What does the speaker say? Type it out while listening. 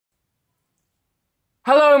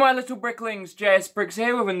Hello my little bricklings, JSBricks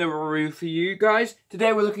here with another review for you guys.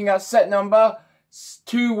 Today we're looking at set number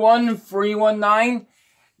 21319,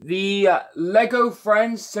 the Lego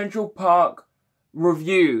Friends Central Park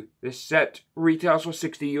review. This set retails for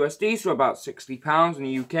 60 USD, so about £60 in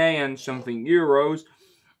the UK and something euros,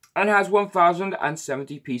 and has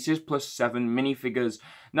 1,070 pieces plus 7 minifigures.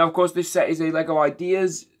 Now of course this set is a Lego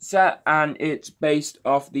Ideas set and it's based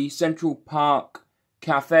off the Central Park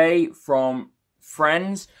Cafe from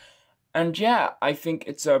Friends, and yeah, I think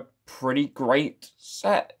it's a pretty great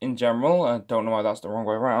set in general. I don't know why that's the wrong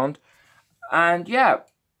way around. And yeah,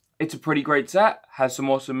 it's a pretty great set, has some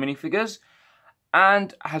awesome minifigures,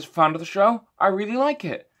 and as a fan of the show, I really like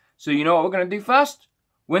it. So you know what we're going to do first?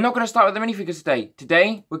 We're not going to start with the minifigures today.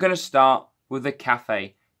 Today, we're going to start with the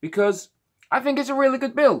cafe, because I think it's a really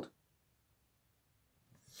good build.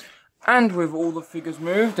 And with all the figures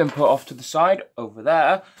moved and put off to the side over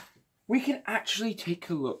there, we can actually take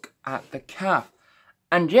a look at the calf.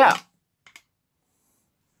 And yeah,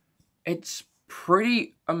 it's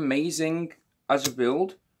pretty amazing as a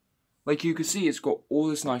build. Like you can see, it's got all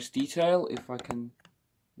this nice detail. If I can,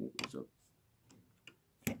 what's up?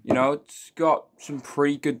 You know, it's got some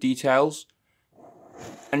pretty good details.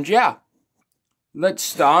 And yeah, let's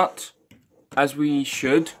start, as we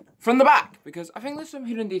should, from the back, because I think there's some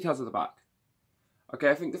hidden details at the back. Okay,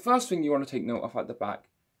 I think the first thing you want to take note of at the back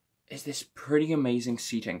is this pretty amazing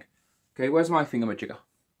seating. Okay, where's my thingamajigger?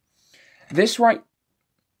 This right...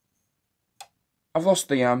 I've lost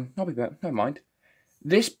the, not be bit, never mind.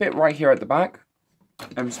 This bit right here at the back,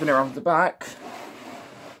 spin it around to the back,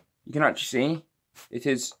 you can actually see it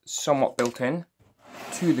is somewhat built in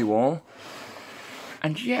to the wall.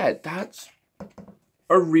 And yeah, that's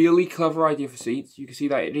a really clever idea for seats. You can see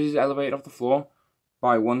that it is elevated off the floor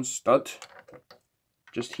by one stud,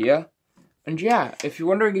 just here. And yeah, if you're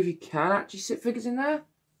wondering if you can actually sit figures in there,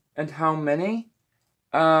 and how many,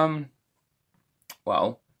 well,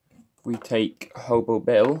 we take Hobo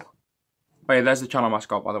Bill. Oh yeah, there's the channel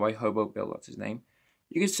mascot, by the way, Hobo Bill, that's his name.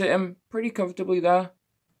 You can sit him pretty comfortably there.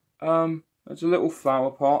 There's a little flower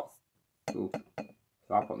pot. Ooh,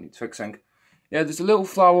 flower pot needs fixing. Yeah, there's a little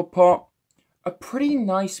flower pot. A pretty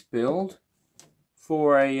nice build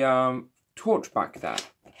for a torch back there.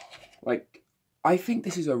 Like, I think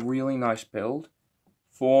this is a really nice build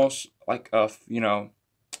for, like, a, you know,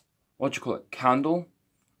 what do you call it, candle.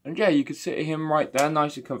 And yeah, you could sit him right there,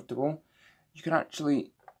 nice and comfortable. You can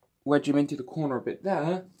actually wedge him into the corner a bit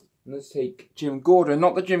there. And let's take Jim Gordon,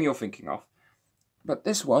 not the Jim you're thinking of. But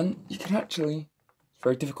this one, you can actually, it's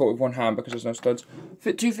very difficult with one hand because there's no studs,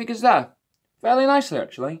 fit 2 figures there. Fairly nicely,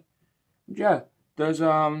 actually. And yeah, there's,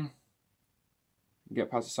 get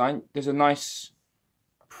past the sign, there's a nice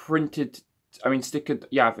printed, sticker,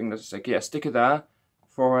 yeah, I think there's a sticker, yeah, sticker there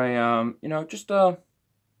for a, you know, just a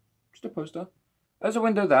poster. There's a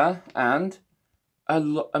window there, and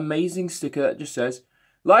an amazing sticker that just says,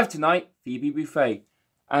 "Live tonight, Phoebe Buffet."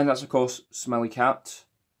 And that's, of course, Smelly Cat,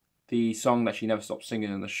 the song that she never stopped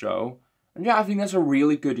singing in the show. And yeah, I think that's a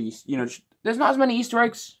really good, you know, there's not as many Easter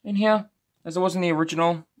eggs in here as there was in the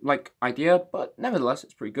original, like, idea, but nevertheless,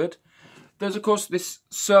 it's pretty good. There's, of course, this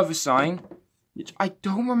service sign, which I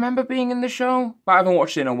don't remember being in the show, but I haven't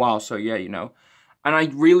watched it in a while, so yeah, you know. And I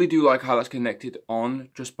really do like how that's connected on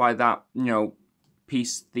just by that, you know,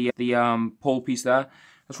 piece, the pole piece there.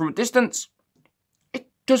 Because from a distance, it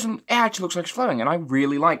actually looks like it's flowing, and I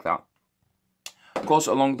really like that. Of course,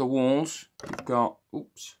 along the walls, you've got,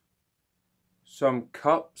 some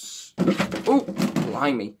cups. Oh,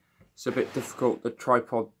 blimey. It's a bit difficult, the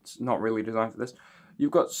tripod's not really designed for this.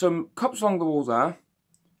 You've got some cups along the walls there.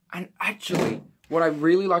 And actually, what I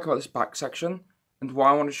really like about this back section, and why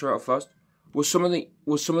I want to show it off first, was some of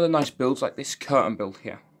the nice builds, like this curtain build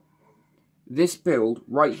here. This build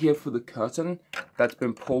right here for the curtain that's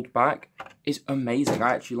been pulled back is amazing.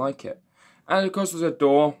 I actually like it. And of course, there's a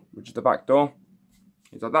door, which is the back door.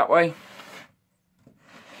 Is that way?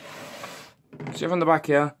 See from the back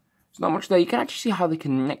here, there's not much there. You can actually see how they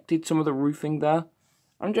connected some of the roofing there.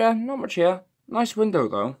 And yeah, not much here. Nice window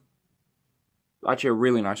though. Actually a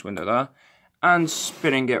really nice window there. And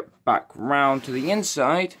spinning it back round to the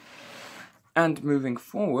inside and moving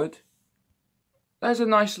forward, there's a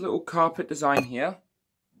nice little carpet design here,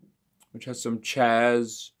 which has some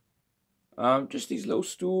chairs, just these little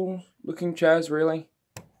stool looking chairs really.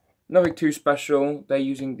 Nothing too special. They're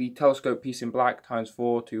using the telescope piece in black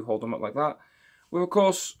 ×4 to hold them up like that. With, of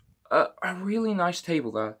course, a really nice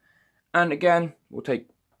table there. And again, we'll take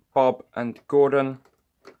Bob and Gordon,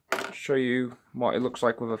 show you what it looks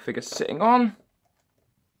like with a figure sitting on,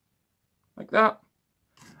 like that.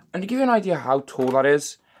 And to give you an idea how tall that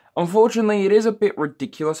is, Unfortunately, it is a bit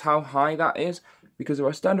ridiculous how high that is, because if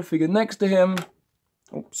I stand a figure next to him,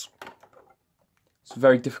 oops, it's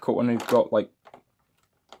very difficult when you've got like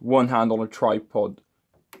one hand on a tripod.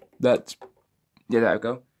 That's, yeah, there we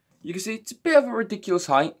go. You can see it's a bit of a ridiculous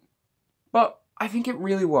height, but I think it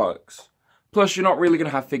really works. Plus, you're not really going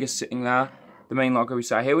to have figures sitting there. The main logo we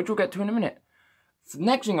sat here, which we'll get to in a minute. The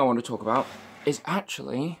next thing I want to talk about is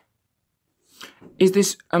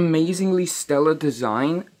this amazingly stellar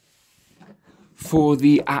design for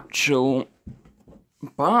the actual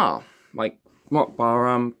bar. Like, what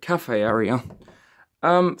bar? Cafe area.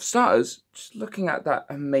 For starters, just looking at that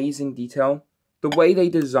amazing detail. The way they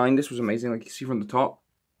designed this was amazing, like you can see from the top.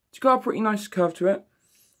 It's got a pretty nice curve to it.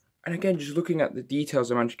 And again, just looking at the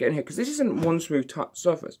details I managed to get in here, because this isn't one smooth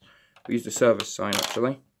surface. We used the service sign,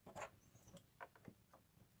 actually.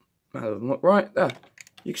 That doesn't look right. There.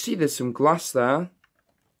 You can see there's some glass there.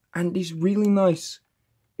 And these really nice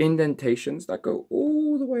indentations that go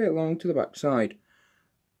all the way along to the back side.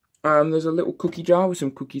 There's a little cookie jar with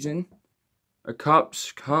some cookies in.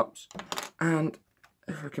 Cups. And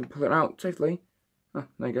if I can pull it out safely. Oh,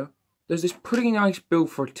 there you go. There's this pretty nice build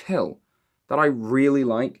for a till that I really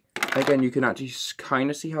like. Again, you can actually kind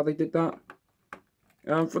of see how they did that.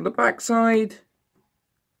 From the back side,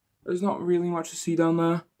 there's not really much to see down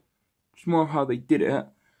there. It's more of how they did it.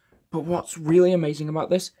 But what's really amazing about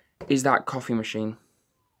this is that coffee machine.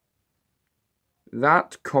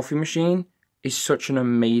 That coffee machine is such an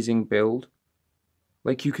amazing build.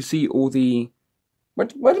 Like, you can see all the... Where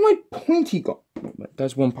did my pointy go?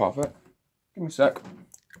 There's one part of it. Give me a sec.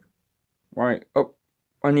 Right, oh,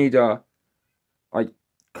 I need I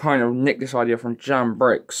kind of nicked this idea from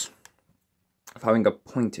JSBricks of having a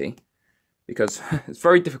pointy, because it's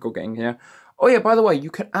very difficult getting here. Oh yeah, by the way, you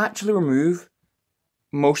can actually remove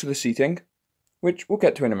most of the seating, which we'll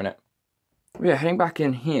get to in a minute. But yeah, heading back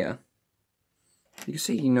in here, you can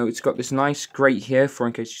see, you know, it's got this nice grate here for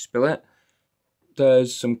in case you spill it.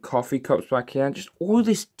 There's some coffee cups back here, just all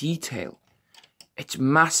this detail. It's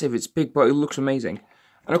massive, it's big, but it looks amazing.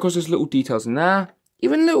 And of course, there's little details in there,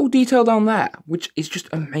 even little detail down there, which is just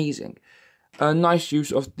amazing. A nice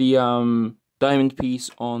use of the diamond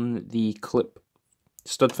piece on the clip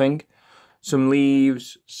stud thing. Some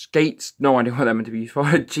leaves, skates, no idea what they're meant to be used for,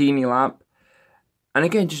 a genie lamp. And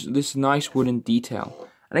again, just this nice wooden detail.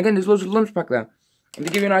 And again, there's loads of lumps back there. And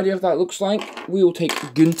to give you an idea of what that looks like, we will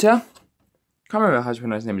take Gunter. Can't remember how to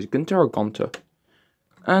pronounce his name, is it Gunter or Gonter?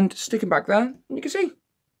 And stick him back there, and you can see.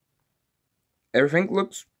 Everything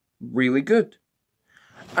looks really good.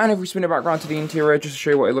 And if we spin it back around to the interior, just to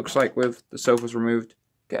show you what it looks like with the sofas removed,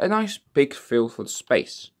 get a nice big feel for the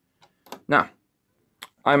space. Now,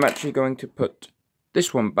 I'm actually going to put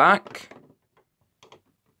this one back.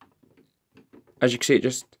 As you can see, it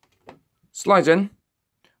just slides in.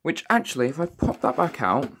 Which actually, if I pop that back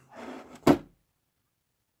out,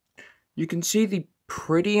 you can see the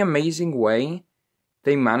pretty amazing way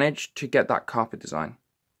they managed to get that carpet design.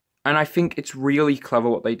 And I think it's really clever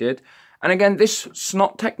what they did. And again, this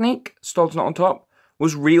snot technique, stalled snot on top,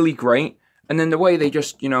 was really great. And then the way they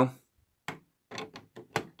just, you know,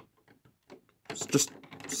 just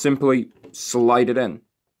simply slide it in.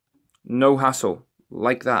 No hassle.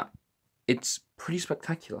 Like that. It's pretty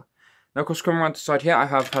spectacular. Now, of course, coming around to the side here, I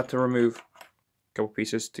have had to remove a couple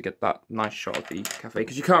pieces to get that nice shot of the cafe,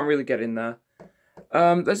 because you can't really get in there.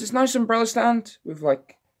 There's this nice umbrella stand with,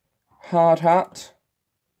 like, hard hat.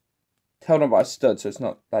 Held on by a stud, so it's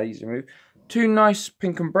not that easy to move. Two nice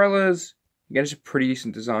pink umbrellas. Again, it's a pretty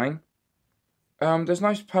decent design. There's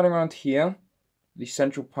nice padding around here. The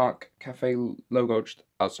Central Park Cafe logo just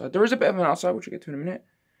outside. There is a bit of an outside, which we'll get to in a minute.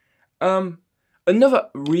 Another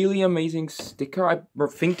really amazing sticker, I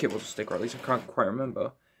think it was a sticker, at least I can't quite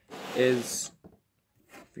remember, is,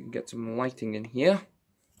 if we can get some lighting in here.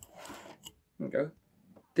 There we go.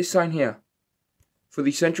 This sign here, for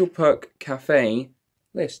the Central Perk Cafe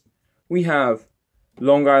list. We have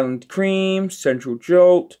Long Island Cream, Central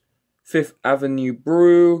Jolt, Fifth Avenue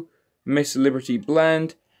Brew, Miss Liberty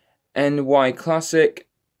Blend, NY Classic,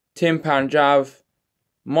 Tim Panjav,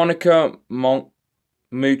 Monica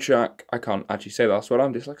Moochak, I can't actually say that last word,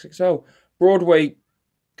 I'm dyslexic, so Broadway,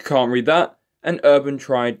 can't read that, and Urban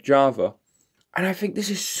Tried Java. And I think this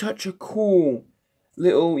is such a cool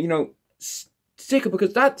little, you know, sticker,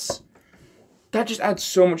 because that just adds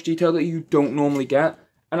so much detail that you don't normally get.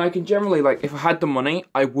 And I can generally, like, if I had the money,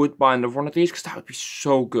 I would buy another one of these, because that would be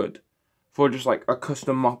so good for just, like, a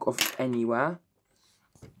custom mock of anywhere.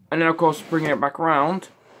 And then, of course, bringing it back around,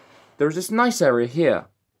 there's this nice area here,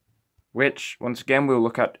 which, once again, we'll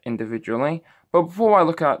look at individually. But before I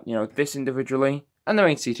look at, you know, this individually, and the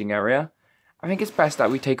main seating area, I think it's best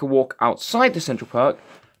that we take a walk outside the central park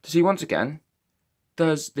to see once again,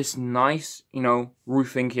 there's this nice, you know,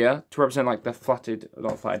 roofing here to represent like the flatted,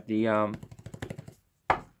 not flatted, the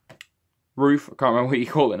roof. I can't remember what you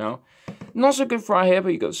call it now. Not so good for out here,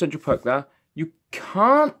 but you got the central park there. You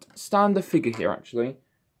can't stand the figure here actually.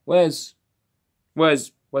 Where's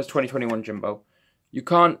 2021 Jimbo? You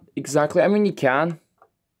can't exactly. I mean, you can.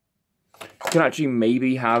 You can actually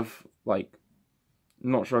maybe have like.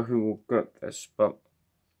 I'm not sure who will get this, but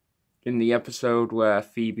in the episode where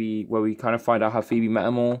we kind of find out how Phoebe met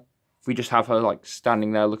them all, if we just have her like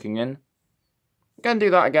standing there looking in, we can do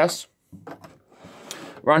that, I guess.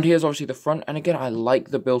 Around here is obviously the front, and again, I like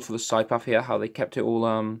the build for the side path here, how they kept it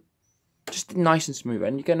all just nice and smooth.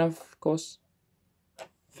 And you can have, of course,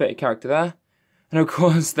 fitted character there, and of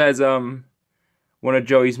course, there's one of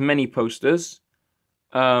Joey's many posters.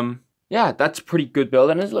 Yeah, that's a pretty good build,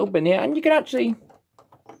 and there's a little bit here, and you can actually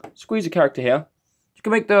squeeze a character here. You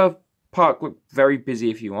can make the park look very busy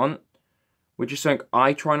if you want, which is something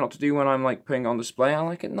I try not to do when I'm like putting it on display. I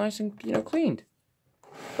like it nice and, you know, cleaned.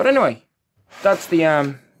 But anyway, that's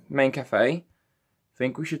the main cafe. I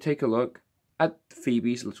think we should take a look at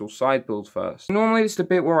Phoebe's little side build first. Normally it's the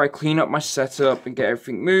bit where I clean up my setup and get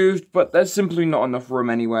everything moved, but there's simply not enough room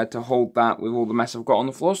anywhere to hold that with all the mess I've got on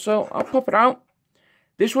the floor, so I'll pop it out.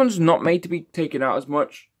 This one's not made to be taken out as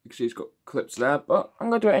much. You can see it's got clips there, but I'm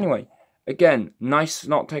going to do it anyway. Again, nice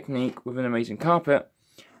knot technique with an amazing carpet.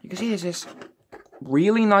 You can see there's this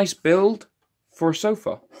really nice build for a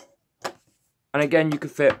sofa. And again, you can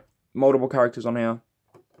fit multiple characters on here.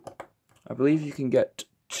 I believe you can get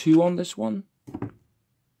 2 on this one.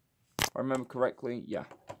 If I remember correctly, yeah.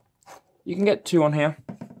 You can get 2 on here.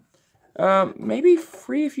 Maybe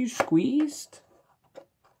 3 if you squeezed.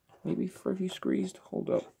 Maybe 3 if you squeezed. Hold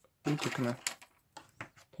up.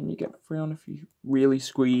 Can you get 3 on if you really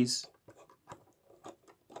squeeze?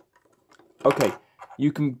 Okay,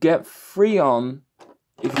 you can get 3 on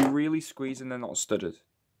if you really squeeze and they're not studded.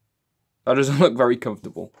 That doesn't look very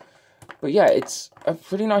comfortable. But yeah, it's a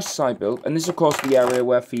pretty nice side build. And this is, of course, the area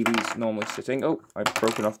where Phoebe's normally sitting. Oh, I've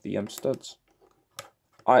broken off the studs.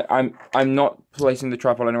 I'm not placing the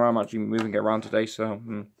tripod anywhere. I'm actually moving it around today, so...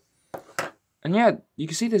 And yeah, you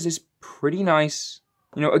can see there's this pretty nice...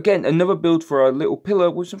 You know, again, another build for a little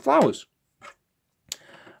pillar with some flowers.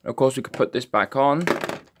 And of course, we could put this back on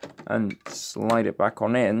and slide it back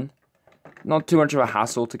on in. Not too much of a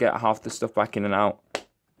hassle to get half the stuff back in and out.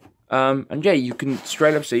 And yeah, you can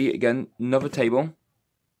straight up see, again, another table.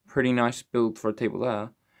 Pretty nice build for a table there.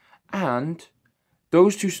 And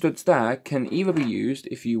those 2 studs there can either be used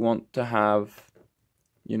if you want to have,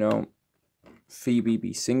 you know, Phoebe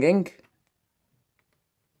be singing.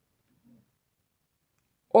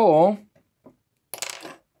 Or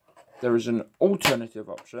there is an alternative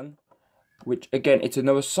option, which again, it's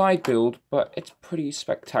another side build, but it's pretty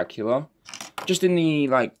spectacular. Just in the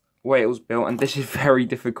like way it was built, and this is very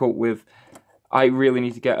difficult with. I really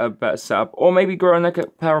need to get a better setup, or maybe grow like a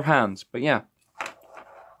pair of hands. But yeah,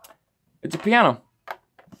 it's a piano.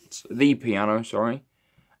 It's the piano, sorry.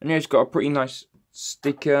 And yeah, it's got a pretty nice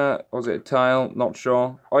sticker. Or was it a tile? Not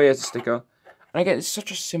sure. Oh yeah, it's a sticker. And again, it's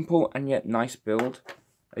such a simple and yet nice build.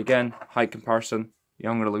 Again, height comparison. Yeah,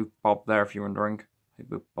 I'm going to leave Bob there if you're wondering.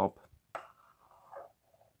 Bob.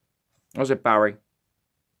 Or was it Barry?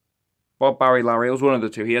 Bob, Barry, Larry. It was one of the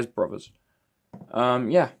 2. He has brothers.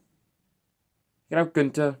 Yeah. You know,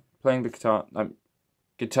 Gunter playing the guitar.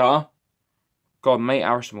 Guitar. God, mate,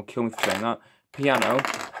 Harrison will kill me for saying that. Piano.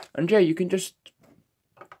 And yeah, you can just...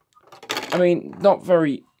 I mean, not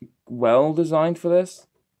very well designed for this.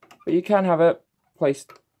 But you can have it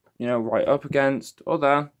placed... You know, right up against, or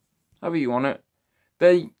there, however you want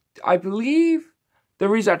it. I believe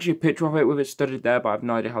there is actually a picture of it with it studded there, but I have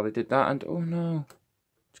no idea how they did that. And, oh no,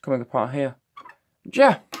 it's coming apart here. But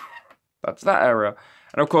yeah, that's that area.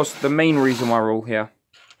 And of course, the main reason why we're all here.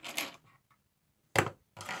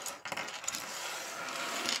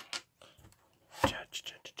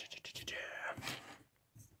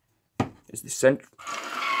 Is the central...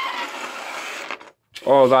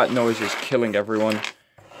 Oh, that noise is killing everyone.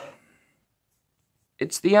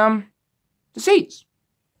 It's the seats.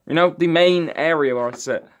 You know, the main area where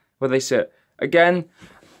they sit. Again,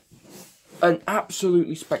 an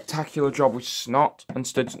absolutely spectacular job with snot and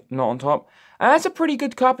studs not on top. And that's a pretty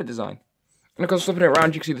good carpet design. And of course, flipping it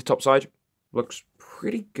around, you can see the top side. Looks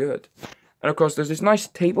pretty good. And of course, there's this nice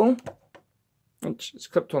table, which is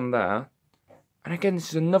clipped on there. And again, this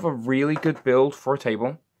is another really good build for a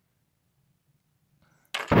table,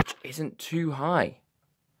 which isn't too high.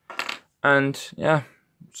 And yeah,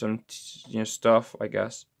 some stuff, I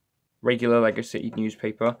guess. Regular Lego City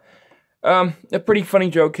newspaper. A pretty funny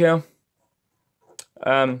joke here.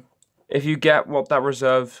 If you get what that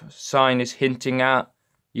reserve sign is hinting at,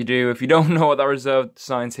 you do. If you don't know what that reserve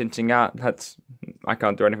sign's hinting at, I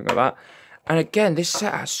can't do anything like that. And again, this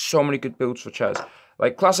set has so many good builds for chairs.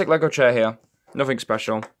 Like, classic Lego chair here. Nothing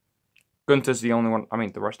special. Gunter's the only one. I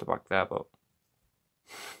mean, the rest are back there, but...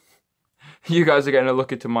 you guys are getting a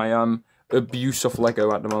look into my abuse of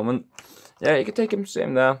Lego at the moment. Yeah, you can take him, sit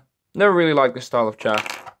him there. Never really liked this style of chair.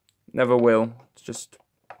 Never will. It's just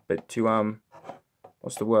a bit too,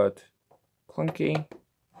 what's the word? Clunky.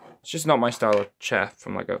 It's just not my style of chair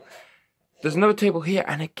from Lego. There's another table here,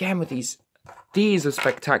 and again with these are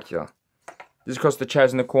spectacular. This is because the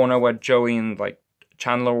chair's in the corner where Joey and, like,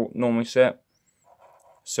 Chandler normally sit.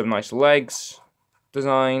 Some nice legs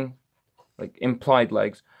design, like implied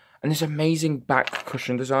legs. And this amazing back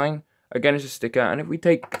cushion design. Again, it's a sticker, and if we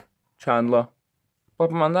take Chandler,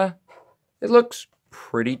 pop him on there, it looks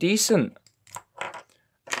pretty decent.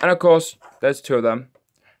 And of course, there's two of them.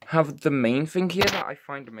 Have the main thing here that I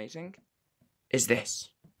find amazing is this.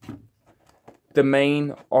 The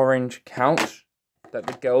main orange couch that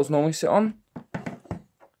the girls normally sit on.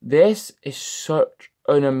 This is such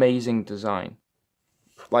an amazing design.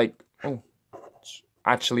 Like, oh, it's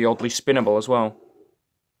actually oddly spinnable as well.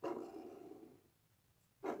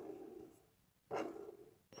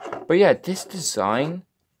 But yeah, this design,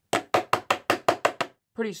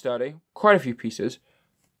 pretty sturdy, quite a few pieces,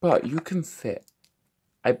 but you can fit,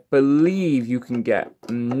 I believe you can get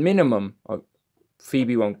minimum, oh,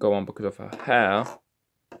 Phoebe won't go on because of her hair.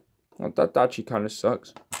 Well, that actually kind of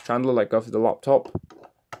sucks. Chandler, let go for the laptop.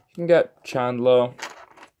 You can get Chandler,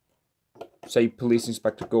 say Police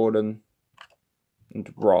Inspector Gordon,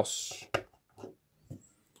 and Ross.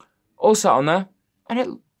 All sat on there, and it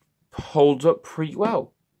holds up pretty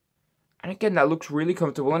well. And again, that looks really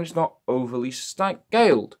comfortable, and it's not overly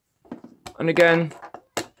scaled. And again,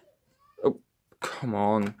 oh, come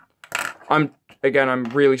on. I'm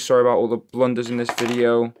really sorry about all the blunders in this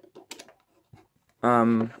video.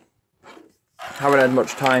 Haven't had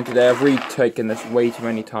much time today. I've retaken this way too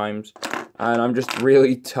many times, and I'm just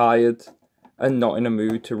really tired and not in a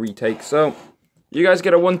mood to retake. So, you guys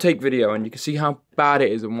get a one-take video, and you can see how bad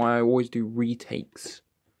it is and why I always do retakes.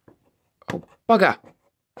 Oh, bugger.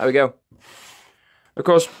 There we go. Of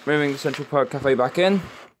course, moving the Central Perk Cafe back in.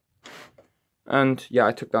 And, yeah,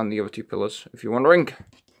 I took down the other two pillars, if you're wondering.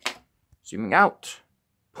 Zooming out.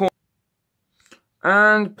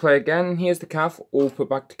 And play again. Here's the calf, all put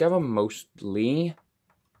back together, mostly.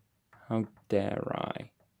 How dare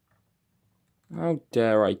I? How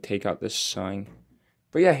dare I take out this sign?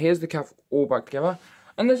 But yeah, here's the calf all back together.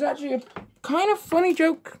 And there's actually a kind of funny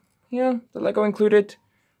joke here that Lego included.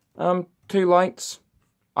 Two lights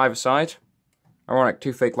either side. Ironic,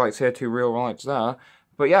 two fake lights here, two real lights there.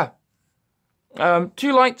 But yeah,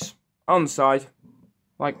 two lights on the side,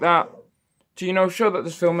 like that. To, you know, show that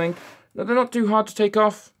there's filming. They're not too hard to take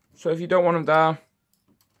off. So if you don't want them there,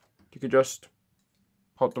 you could just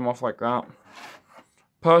pop them off like that.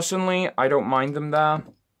 Personally, I don't mind them there.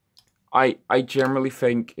 I generally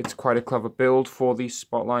think it's quite a clever build for these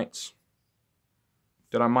spotlights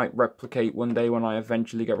that I might replicate one day when I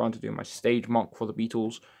eventually get around to doing my stage mock for the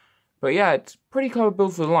Beatles. But yeah, it's a pretty clever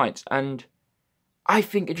build for the lights, and I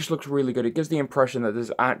think it just looks really good. It gives the impression that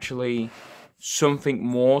there's actually something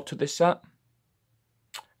more to this set.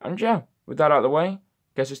 And yeah, with that out of the way,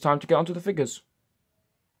 guess it's time to get onto the figures.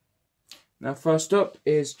 Now first up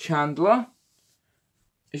is Chandler.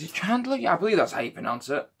 Is it Chandler? Yeah, I believe that's how you pronounce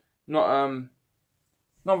it. Not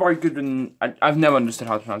very good, and I've never understood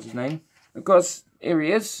how to pronounce his name. Of course, here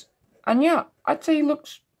he is. And yeah, I'd say he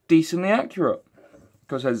looks decently accurate.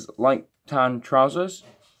 Because has light tan trousers,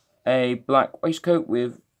 a black waistcoat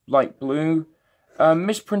with light blue,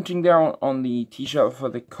 misprinting there on the t-shirt for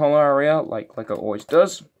the collar area, like it always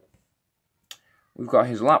does. We've got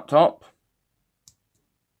his laptop.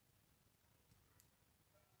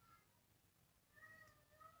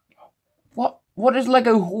 What does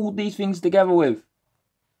Lego hold these things together with?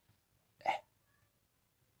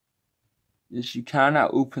 Yes, you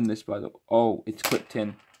cannot open this by the... Oh, it's clipped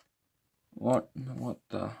in. What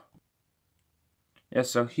the... Yeah,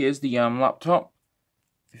 so here's the laptop.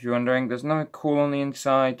 If you're wondering, there's nothing cool on the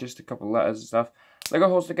inside, just a couple of letters and stuff. Lego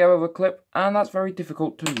holds together with a clip, and that's very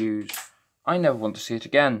difficult to use. I never want to see it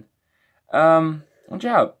again. And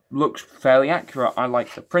yeah, looks fairly accurate. I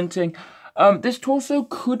like the printing. This torso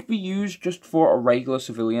could be used just for a regular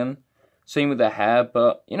civilian. Same with the hair,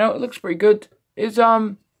 but, you know, it looks pretty good. His,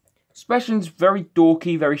 expression's very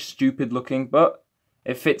dorky, very stupid looking, but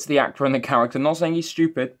it fits the actor and the character. Not saying he's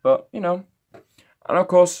stupid, but, you know. And of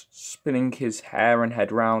course, spinning his hair and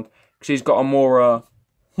head round because he's got a more,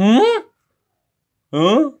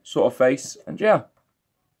 sort of face. And yeah,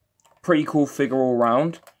 pretty cool figure all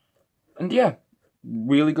round. And yeah,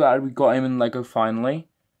 really glad we got him in Lego finally.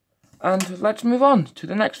 And let's move on to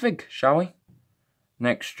the next fig, shall we?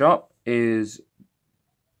 Next up is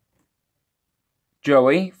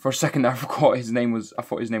Joey. For a second I forgot his name was, I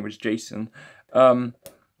thought his name was Jason.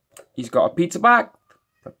 He's got a pizza bag,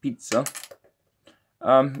 for pizza.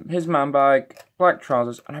 His man bag, black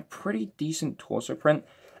trousers, and a pretty decent torso print.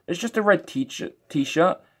 It's just a red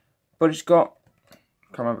t-shirt, but it's got,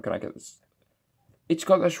 can't remember, can I get this? It's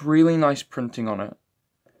got this really nice printing on it.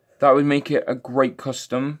 That would make it a great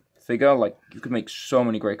custom figure. Like, you could make so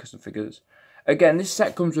many great custom figures. Again, this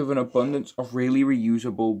set comes with an abundance of really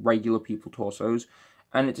reusable regular people torsos.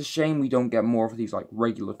 And it's a shame we don't get more of these, like,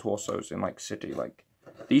 regular torsos in, like, City. Like,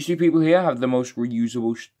 these two people here have the most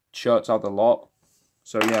reusable shirts out of the lot.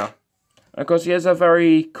 So, yeah. And, of course, he has a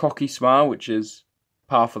very cocky smile, which is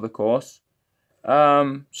par for the course.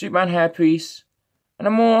 Superman hairpiece. And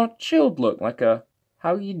a more chilled look, like a,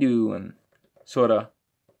 how you doing, sort of.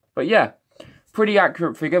 But, yeah. Pretty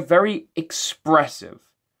accurate figure. Very expressive.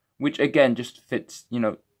 Which, again, just fits, you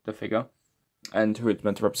know, the figure. And who it's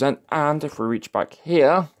meant to represent. And if we reach back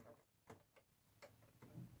here.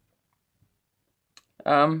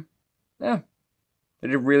 Yeah. They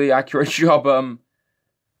did a really accurate job.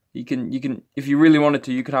 You can, if you really wanted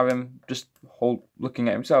to, you could have him just looking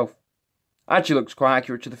at himself. Actually looks quite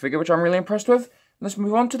accurate to the figure, which I'm really impressed with. Let's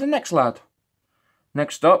move on to the next lad.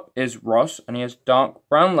 Next up is Ross, and he has dark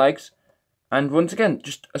brown legs. And once again,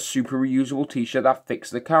 just a super reusable t-shirt that fits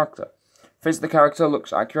the character. Fits the character,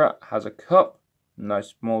 looks accurate, has a cup.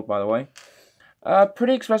 Nice mold, by the way.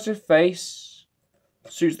 Pretty expressive face.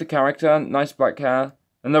 Suits the character, nice black hair.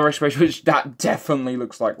 Another expression, which that definitely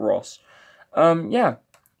looks like Ross. Yeah,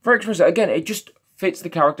 very expressive. Again, it just fits the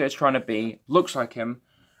character it's trying to be. Looks like him.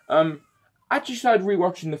 I actually started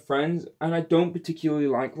rewatching The Friends, and I don't particularly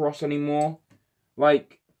like Ross anymore.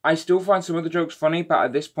 Like, I still find some of the jokes funny, but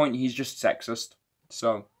at this point, he's just sexist.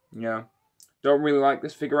 So, yeah. Don't really like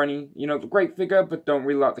this figure you know, great figure, but don't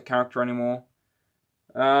really like the character anymore.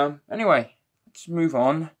 Anyway, let's move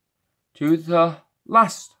on to the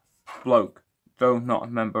last bloke, though not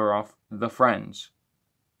a member of The Friends.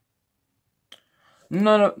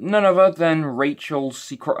 None other than Rachel's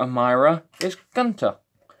secret admirer is Gunter.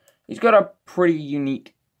 He's got a pretty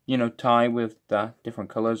unique, you know, tie with the different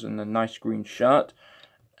colours and a nice green shirt.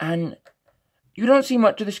 And you don't see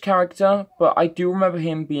much of this character, but I do remember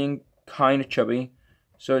him being kind of chubby.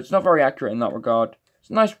 So it's not very accurate in that regard. It's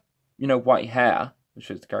nice, you know, white hair, which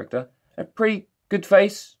fits the character. A pretty good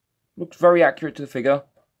face. Looks very accurate to the figure.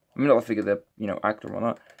 I mean, not the figure, the, you know, actor or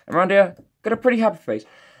whatnot. And around here, got a pretty happy face.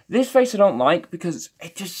 This face I don't like because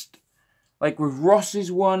it just, like with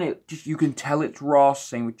Ross's one, it just, you can tell it's Ross,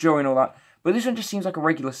 same with Joey and all that. But this one just seems like a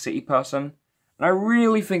regular City person. And I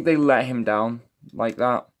really think they let him down like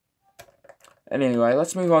that. And anyway,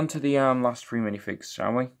 let's move on to the last three minifigs,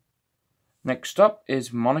 shall we? Next up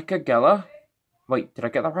is Monica Geller. Wait, did I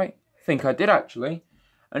get that right? I think I did, actually.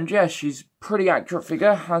 And yeah, she's pretty accurate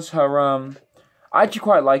figure. Has her, I actually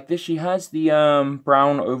quite like this. She has the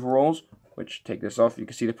brown overalls, which, take this off, you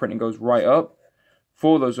can see the printing goes right up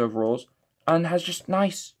for those overalls. And has just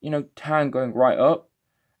nice, you know, tan going right up.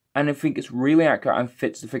 And I think it's really accurate and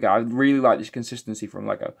fits the figure. I really like this consistency from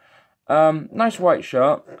Lego. Nice white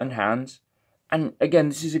shirt and hands. And again,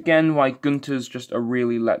 this is again why Gunter's just a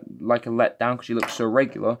really like a letdown because he looks so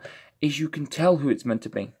regular, is you can tell who it's meant to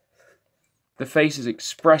be. The face is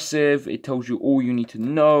expressive, it tells you all you need to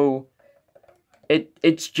know.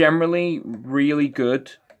 It's generally really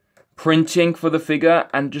good printing for the figure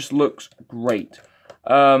and just looks great.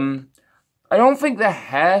 I don't think the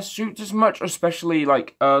hair suits as much, especially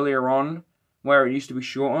like earlier on where it used to be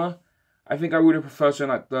shorter. I think I would have preferred something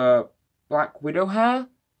like the Black Widow hair.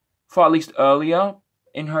 For at least earlier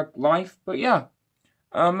in her life. But yeah,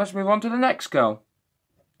 let's move on to the next girl.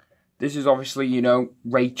 This is obviously, you know,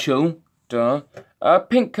 Rachel. Duh.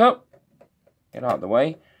 Pink cup. Get out of the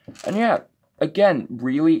way. And yeah, again,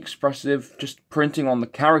 really expressive. Just printing on the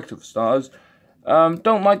character for stars.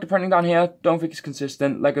 Don't like the printing down here. Don't think it's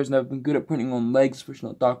consistent. Lego's never been good at printing on legs, especially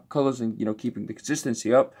not dark colours and, you know, keeping the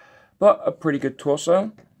consistency up. But a pretty good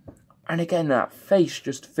torso. And again, that face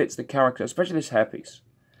just fits the character, especially this hairpiece.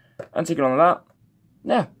 And taking on that,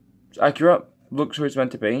 yeah, it's accurate, looks who it's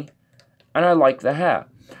meant to be, and I like the hair.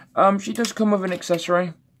 She does come with an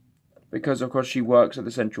accessory, because of course she works at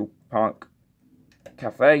the Central Park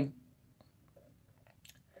Cafe,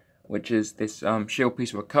 which is this shield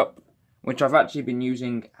piece of a cup, which I've actually been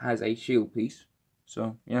using as a shield piece,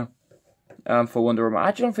 so yeah, for Wonder Woman. I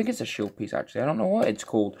actually don't think it's a shield piece, actually. I don't know what it's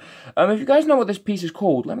called. If you guys know what this piece is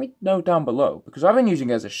called, let me know down below, because I've been using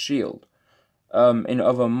it as a shield in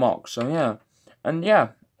other mocks, so yeah. And yeah,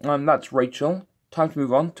 that's Rachel. Time to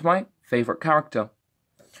move on to my favourite character.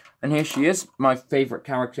 And here she is, my favourite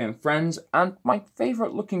character in Friends, and my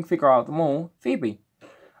favourite looking figure out of them all, Phoebe.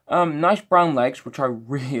 Nice brown legs, which I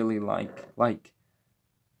really like.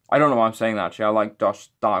 I don't know why I'm saying that, actually. I like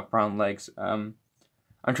dark brown legs. I'm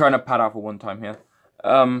trying to pad out for one time here.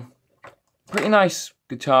 Pretty nice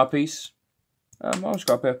guitar piece. I've just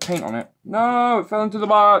got a bit of paint on it. No, it fell into the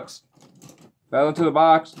box. Fell into the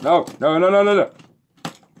box. No.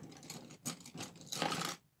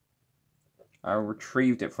 I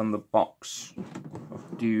retrieved it from the box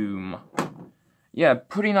of doom. Yeah,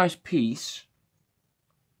 pretty nice piece.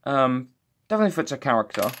 Definitely fits a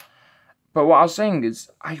character. But what I was saying is,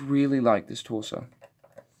 I really like this torso.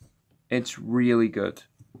 It's really good.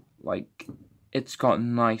 Like, it's got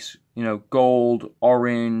nice, you know, gold,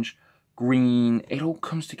 orange, green. It all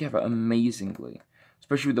comes together amazingly.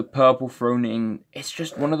 Especially with the purple thrown in. It's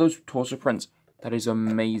just one of those torso prints that is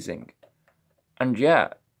amazing. And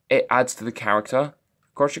yeah, it adds to the character.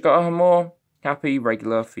 Of course, you got her more happy,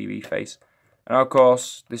 regular Phoebe face. And of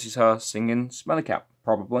course, this is her singing Smelly Cat,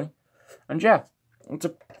 probably. And yeah, it's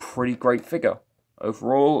a pretty great figure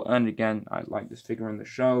overall. And again, I like this figure in the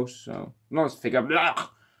show, so... Not this figure, blah!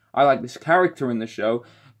 I like this character in the show.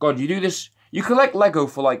 God, you do this... You collect Lego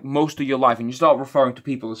for, like, most of your life, and you start referring to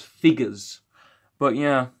people as figures. But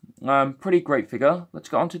yeah, pretty great figure. Let's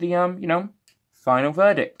get on to the, you know, final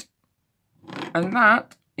verdict. And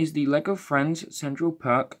that is the LEGO Friends Central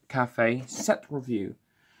Perk Cafe set review.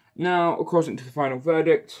 Now, according to the final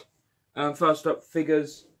verdict, first up,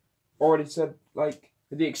 figures. Already said, like,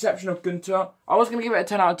 with the exception of Gunter, I was going to give it a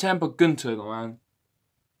 10 out of 10, but Gunter, though, man,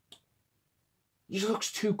 he just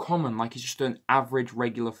looks too common, like he's just an average,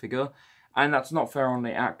 regular figure, and that's not fair on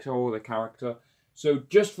the actor or the character. So,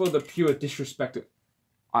 just for the pure disrespect,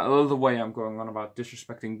 I love the way I'm going on about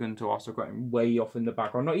disrespecting Gunter, also got him way off in the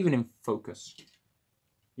background, not even in focus.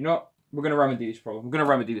 You know what? We're going to remedy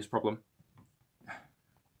this problem.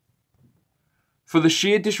 For the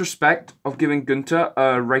sheer disrespect of giving Gunter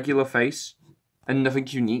a regular face and nothing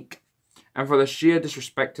unique, and for the sheer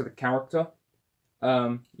disrespect to the character,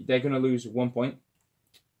 they're going to lose 1 point.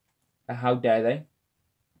 How dare they?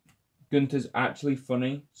 Gunter's actually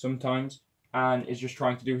funny sometimes and is just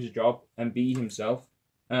trying to do his job and be himself,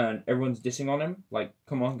 and everyone's dissing on him. Like,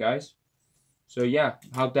 come on, guys. So yeah,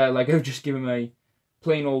 how dare LEGO just give him a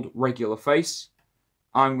plain old regular face?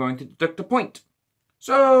 I'm going to deduct a point.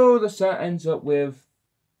 So the set ends up with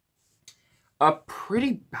a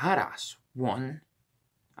pretty badass 9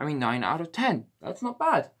 out of 10. That's not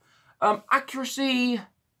bad. Accuracy,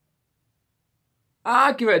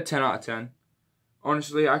 I'd give it a 10 out of 10.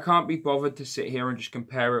 Honestly, I can't be bothered to sit here and just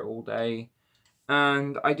compare it all day.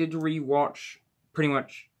 And I did rewatch pretty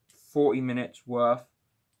much 40 minutes worth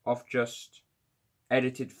of just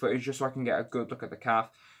edited footage just so I can get a good look at the calf.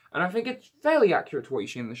 And I think it's fairly accurate to what you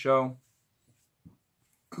see in the show.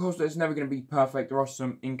 Of course, it's never going to be perfect. There are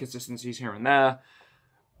some inconsistencies here and there.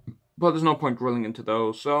 But there's no point drilling into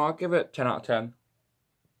those. So I'll give it 10 out of 10.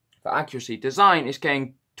 For accuracy. Design is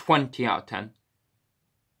getting 20 out of 10.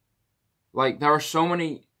 Like, there are so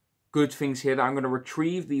many good things here that I'm going to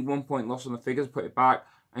retrieve the 1 point loss on the figures, put it back,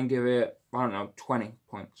 and give it, I don't know, 20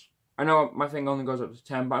 points. I know my thing only goes up to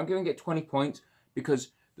 10, but I'm giving it 20 points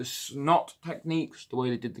because the snot techniques, the way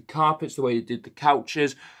they did the carpets, the way they did the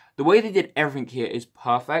couches, the way they did everything here is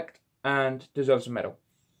perfect and deserves a medal.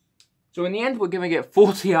 So in the end, we're giving it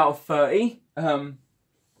 40 out of 30. And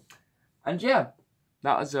yeah,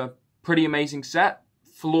 that was a pretty amazing set.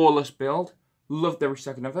 Flawless build. Loved every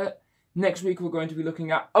second of it. Next week, we're going to be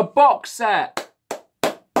looking at a box set.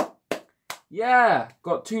 Yeah,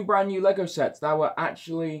 got 2 brand new LEGO sets that were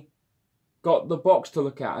actually got the box to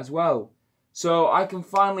look at as well. So I can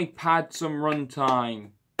finally pad some runtime.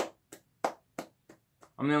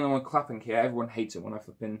 I'm the only one clapping here. Everyone hates it when I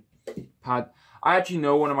flipping pad. I actually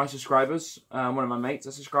know one of my subscribers, one of my mates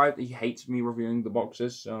that subscribed. He hates me reviewing the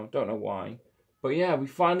boxes, so don't know why. But yeah, we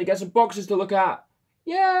finally get some boxes to look at.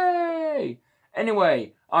 Yay!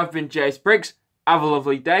 Anyway, I've been JSBricks. Have a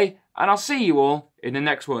lovely day, and I'll see you all in the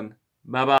next one. Bye-bye.